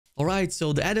Alright,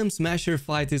 so the Atom Smasher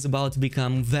fight is about to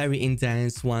become very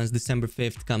intense once December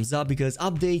 5th comes up, because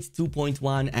update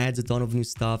 2.1 adds a ton of new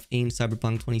stuff in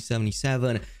Cyberpunk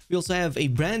 2077. We also have a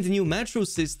brand new metro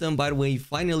system, by the way,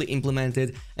 finally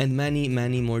implemented, and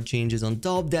many more changes on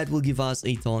top that will give us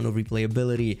a ton of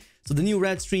replayability. So the new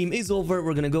red stream is over.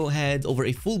 We're gonna go ahead over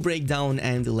a full breakdown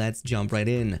and let's jump right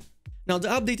in. Now, the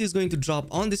update is going to drop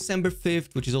on December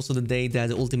 5th, which is also the day that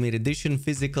the Ultimate Edition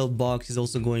physical box is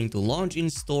also going to launch in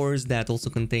stores. That also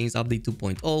contains update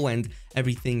 2.0 and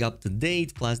everything up to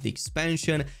date, plus the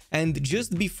expansion. And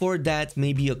just before that,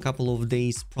 maybe a couple of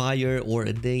days prior or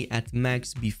a day at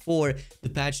max before, the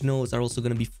patch notes are also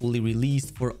going to be fully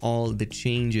released for all the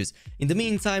changes. In the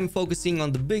meantime, focusing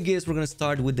on the biggest, we're going to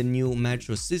start with the new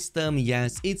metro system.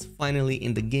 Yes, it's finally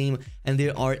in the game, and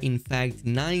there are in fact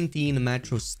 19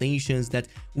 metro stations that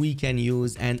we can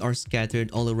use and are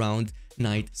scattered all around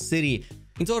Night City.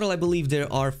 In total, I believe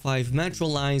there are 5 metro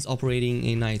lines operating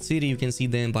in Night City. You can see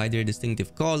them by their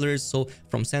distinctive colors. So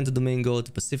from Santo Domingo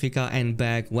to Pacifica and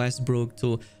back, Westbrook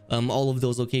to all of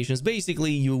those locations.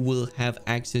 Basically, you will have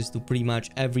access to pretty much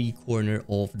every corner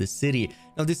of the city.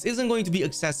 Now, this isn't going to be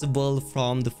accessible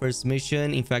from the first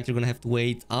mission. In fact, you're going to have to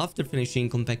wait after finishing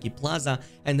Konpeki Plaza,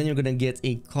 and then you're going to get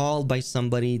a call by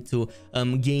somebody to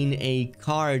gain a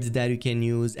card that you can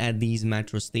use at these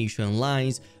metro station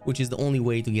lines, which is the only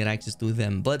way to get access to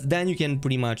them. But then you can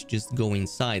pretty much just go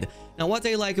inside. Now, what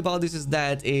I like about this is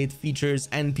that it features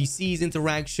NPCs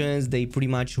interactions. They pretty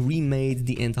much remade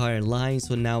the entire line,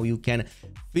 so now you can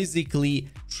physically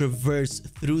traverse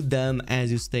through them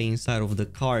as you stay inside of the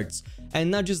carts. And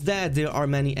not just that, there are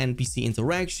many NPC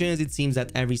interactions. It seems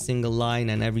that every single line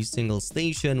and every single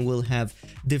station will have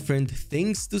different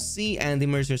things to see and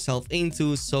immerse yourself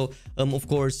into. So, of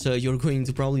course, you're going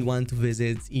to probably want to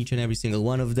visit each and every single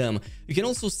one of them. You can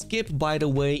also skip, by the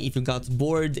way, if you got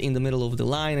bored in the middle of the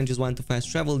line and just want to fast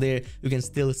travel there, you can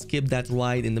still skip that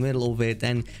ride in the middle of it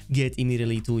and get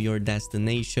immediately to your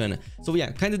destination. So yeah,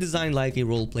 kind of designed like a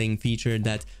role-playing feature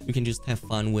that you can just have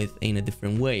fun with in a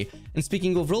different way. And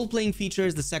speaking of role-playing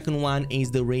features, the second one is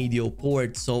the radio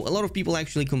port. So a lot of people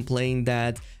actually complain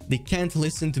that they can't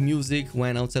listen to music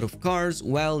when outside of cars.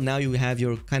 Well, now you have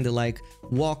your kind of like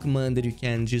Walkman that you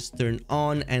can just turn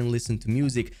on and listen to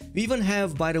music. We even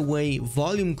have, by the way,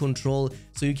 volume control,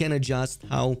 so you can adjust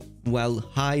how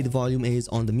high the volume is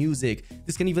on the music.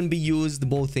 This can even be used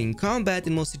both in combat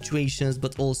in most situations,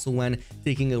 but also when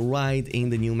taking a ride in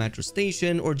the new metro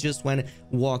station or just when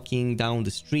walking down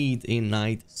the street in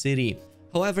Night City.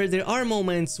 However, there are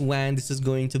moments when this is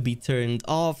going to be turned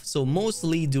off, so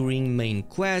mostly during main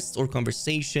quests or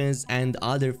conversations and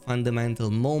other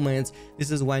fundamental moments. This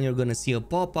is when you're gonna see a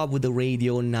pop-up with the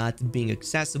radio not being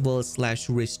accessible /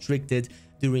 restricted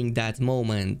during that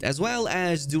moment. As well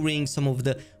as during some of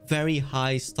the very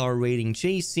high star rating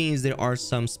chase scenes, there are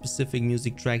some specific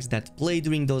music tracks that play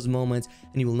during those moments,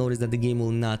 and you will notice that the game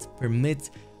will not permit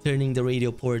turning the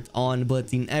radio port on,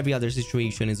 but in every other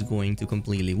situation it's going to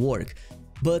completely work.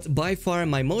 But by far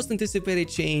my most anticipated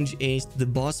change is the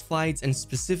boss fights, and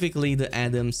specifically the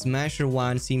Atom Smasher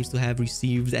one seems to have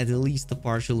received at least a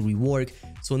partial rework.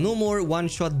 So no more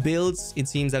one-shot builds. It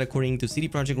seems that according to CD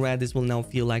Projekt Red, this will now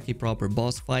feel like a proper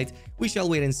boss fight. We shall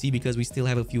wait and see, because we still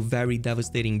have a few very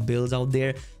devastating builds out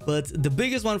there. But the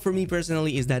biggest one for me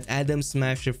personally is that Atom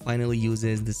Smasher finally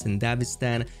uses the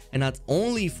Sendavistan, and not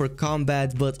only for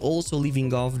combat, but also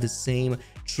leaving off the same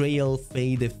trail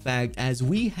fade effect as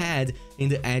we had in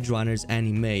the Edge Runners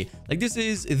anime. Like, this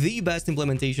is the best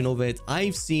implementation of it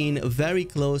I've seen, very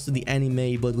close to the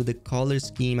anime, but with the color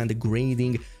scheme and the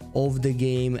grading of the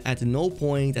game. At no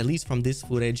point, at least from this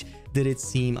footage, did it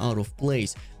seem out of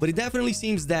place. But it definitely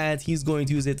seems that he's going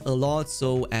to use it a lot.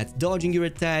 So at dodging your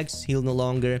attacks, he'll no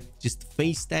longer just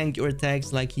face tank your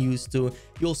attacks like he used to.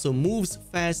 He also moves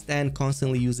fast and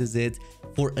constantly uses it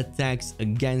for attacks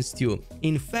against you.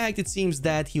 In fact, it seems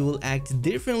that he will act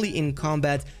differently in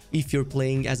combat if you're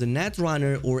playing as a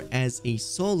netrunner or as a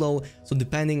solo. So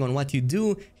depending on what you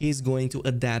do, he's going to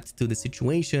adapt to the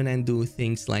situation and do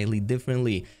things slightly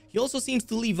differently. He also seems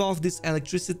to leave off this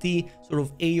electricity sort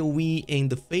of AoE in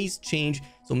the phase change,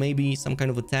 so maybe some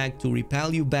kind of attack to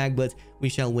repel you back, but we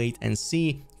shall wait and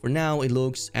see. For now, it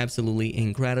looks absolutely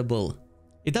incredible.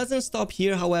 It doesn't stop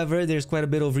here, however. There's quite a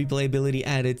bit of replayability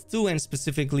added too, and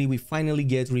specifically we finally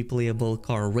get replayable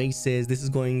car races. This is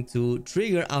going to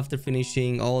trigger after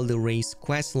finishing all the race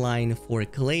quest line for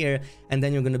Claire, and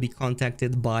then you're going to be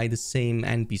contacted by the same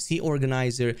NPC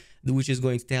organizer, which is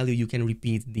going to tell you can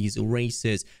repeat these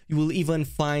races. You will even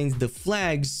find the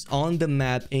flags on the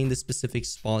map in the specific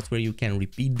spots where you can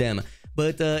repeat them.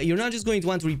 But you're not just going to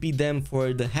want to repeat them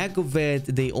for the heck of it.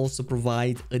 They also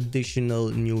provide additional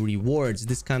new rewards.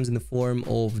 This comes in the form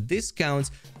of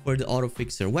discounts for the auto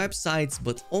fixer websites,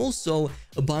 but also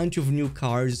a bunch of new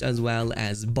cars as well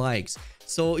as bikes.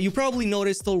 So you probably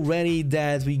noticed already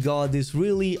that we got this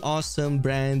really awesome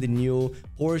brand new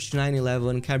Porsche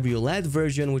 911 Cabriolet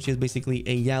version, which is basically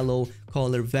a yellow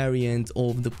color variant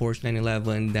of the Porsche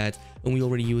 911 that we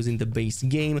already use in the base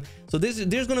game. So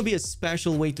there's going to be a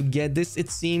special way to get this. It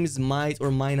seems might or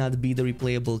might not be the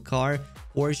replayable car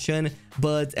portion,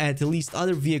 but at least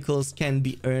other vehicles can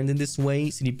be earned in this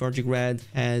way. CD Projekt Red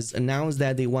has announced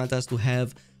that they want us to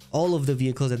have all of the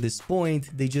vehicles at this point.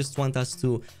 They just want us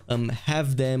to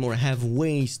have them or have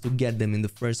ways to get them in the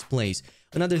first place.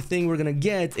 Another thing we're gonna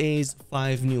get is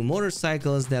 5 new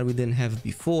motorcycles that we didn't have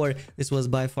before. This was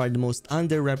by far the most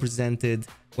underrepresented,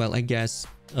 well, I guess,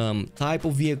 type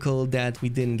of vehicle that we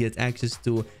didn't get access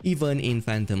to even in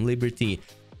Phantom Liberty.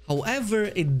 However,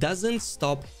 it doesn't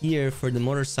stop here for the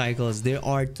motorcycles. There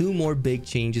are 2 more big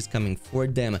changes coming for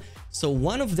them. So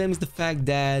one of them is the fact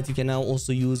that you can now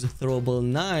also use throwable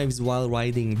knives while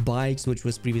riding bikes, which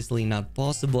was previously not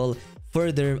possible,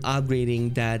 further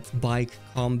upgrading that bike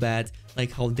combat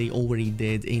like how they already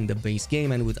did in the base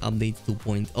game and with update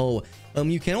 2.0.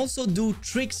 You can also do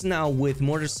tricks now with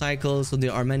motorcycles, so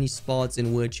there are many spots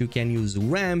in which you can use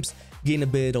ramps, gain a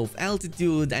bit of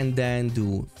altitude, and then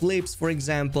do flips, for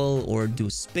example, or do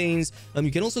spins.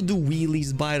 You can also do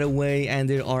wheelies, by the way, and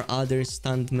there are other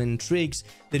stuntman tricks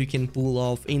that you can pull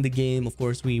off in the game. Of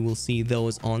course, we will see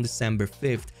those on December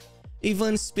 5th.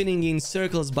 Even spinning in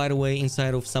circles, by the way,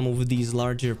 inside of some of these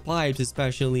larger pipes,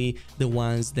 especially the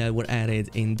ones that were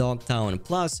added in Dogtown.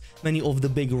 Plus, many of the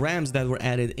big ramps that were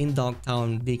added in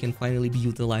Dogtown, they can finally be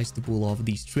utilized to pull off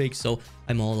these tricks, so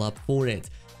I'm all up for it.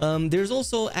 There's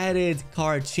also added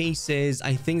car chases.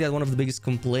 I think that one of the biggest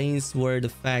complaints were the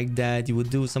fact that you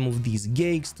would do some of these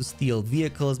gigs to steal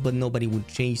vehicles, but nobody would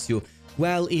chase you.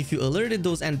 Well, if you alerted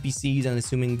those NPCs and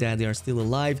assuming that they are still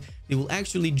alive, they will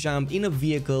actually jump in a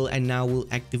vehicle and now will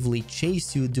actively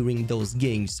chase you during those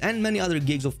gigs. And many other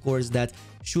gigs, of course, that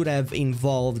should have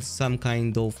involved some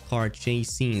kind of car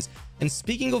chase scenes. And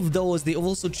speaking of those, they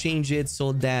also changed it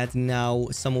so that now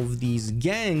some of these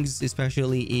gangs,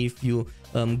 especially if you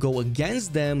go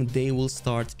against them, they will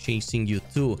start chasing you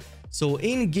too. So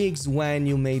in gigs, when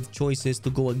you made choices to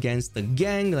go against a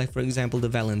gang, like for example the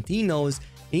Valentinos,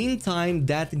 in time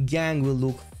that gang will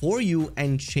look for you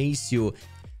and chase you.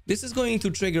 This is going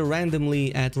to trigger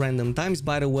randomly at random times,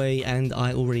 by the way, and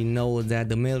I already know that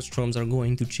the Maelstroms are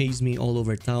going to chase me all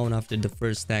over town after the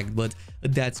first act, but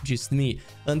that's just me.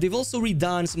 And they've also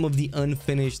redone some of the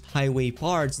unfinished highway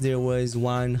parts. There was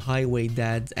one highway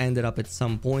that ended up at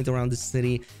some point around the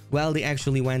city. Well, they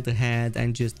actually went ahead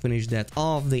and just finished that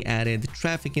off. They added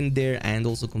traffic in there and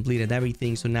also completed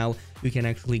everything, so now you can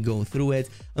actually go through it.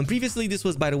 And previously, this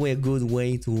was, by the way, a good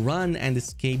way to run and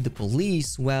escape the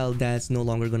police. Well, that's no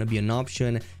longer going to be an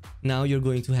option. Now you're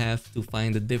going to have to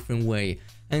find a different way.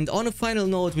 And on a final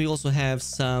note, we also have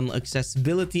some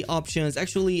accessibility options,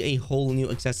 actually a whole new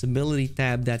accessibility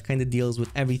tab that kind of deals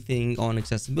with everything on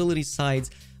accessibility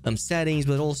sides, settings,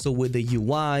 but also with the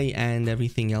UI and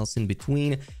everything else in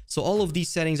between. So all of these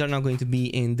settings are now going to be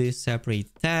in this separate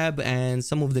tab, and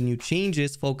some of the new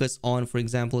changes focus on, for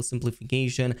example,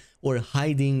 simplification or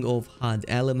hiding of HUD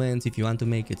elements. If you want to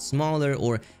make it smaller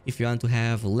or if you want to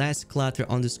have less clutter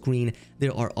on the screen,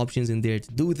 there are options in there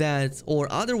to do that.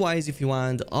 Or otherwise, if you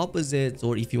want the opposite,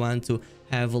 or if you want to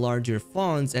have larger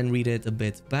fonts and read it a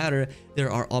bit better,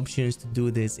 there are options to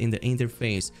do this in the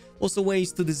interface. Also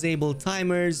ways to disable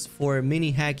timers for mini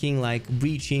hacking like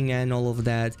breaching and all of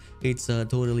that. It's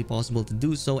totally possible to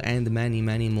do so, and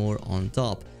many more on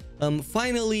top.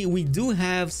 Finally, we do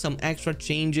have some extra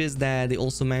changes that they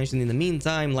also mentioned in the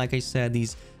meantime. Like I said,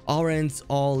 these aren't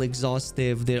all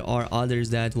exhaustive. There are others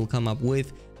that will come up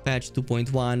with patch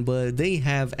 2.1, but they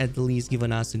have at least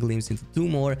given us a glimpse into 2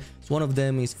 more. So one of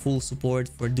them is full support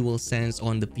for DualSense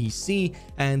on the PC,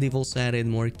 and they've also added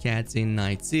more cats in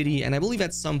Night City. And I believe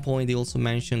at some point they also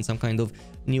mentioned some kind of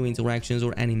new interactions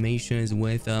or animations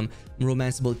with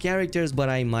romanceable characters, but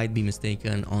I might be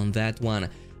mistaken on that one.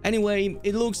 Anyway,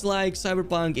 it looks like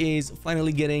Cyberpunk is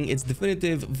finally getting its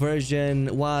definitive version.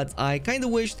 What I kind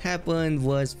of wished happened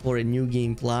was for a New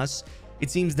Game Plus. It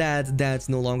seems that that's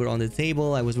no longer on the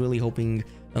table. I was really hoping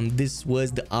this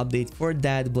was the update for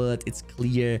that, but it's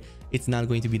clear it's not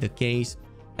going to be the case.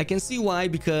 I can see why,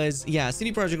 because yeah,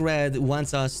 CD Projekt Red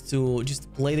wants us to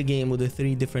just play the game with the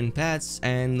 3 different paths,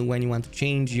 and when you want to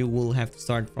change, you will have to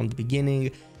start from the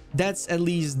beginning. That's at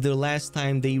least the last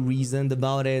time they reasoned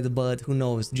about it, but who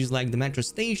knows, just like the metro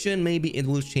station, maybe it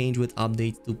will change with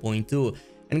update 2.2.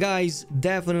 And guys,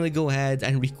 definitely go ahead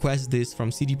and request this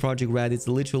from CD Projekt Red. It's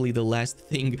literally the last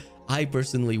thing I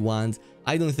personally want.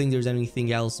 I don't think there's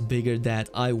anything else bigger that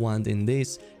I want in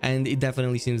this, and it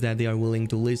definitely seems that they are willing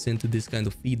to listen to this kind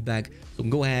of feedback, so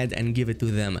go ahead and give it to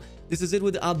them. This is it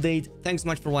with the update. Thanks so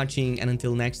much for watching, and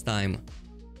until next time.